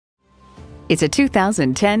It's a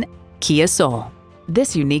 2010 Kia Soul.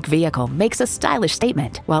 This unique vehicle makes a stylish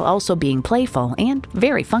statement while also being playful and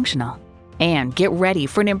very functional. And get ready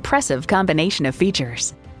for an impressive combination of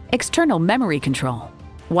features: external memory control,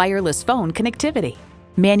 wireless phone connectivity,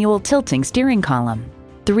 manual tilting steering column,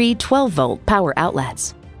 3 12-volt power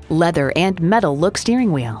outlets, leather and metal look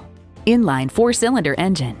steering wheel, inline 4-cylinder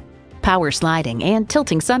engine, power sliding and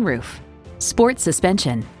tilting sunroof, sport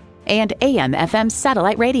suspension, and AM/FM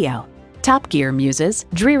satellite radio. Top Gear muses,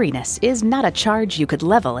 dreariness is not a charge you could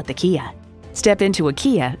level at the Kia. Step into a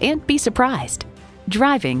Kia and be surprised.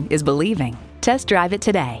 Driving is believing. Test drive it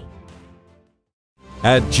today.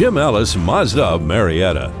 At Jim Ellis Mazda of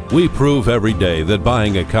Marietta, we prove every day that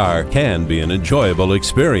buying a car can be an enjoyable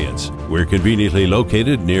experience. We're conveniently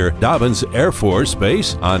located near Dobbins Air Force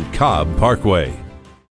Base on Cobb Parkway.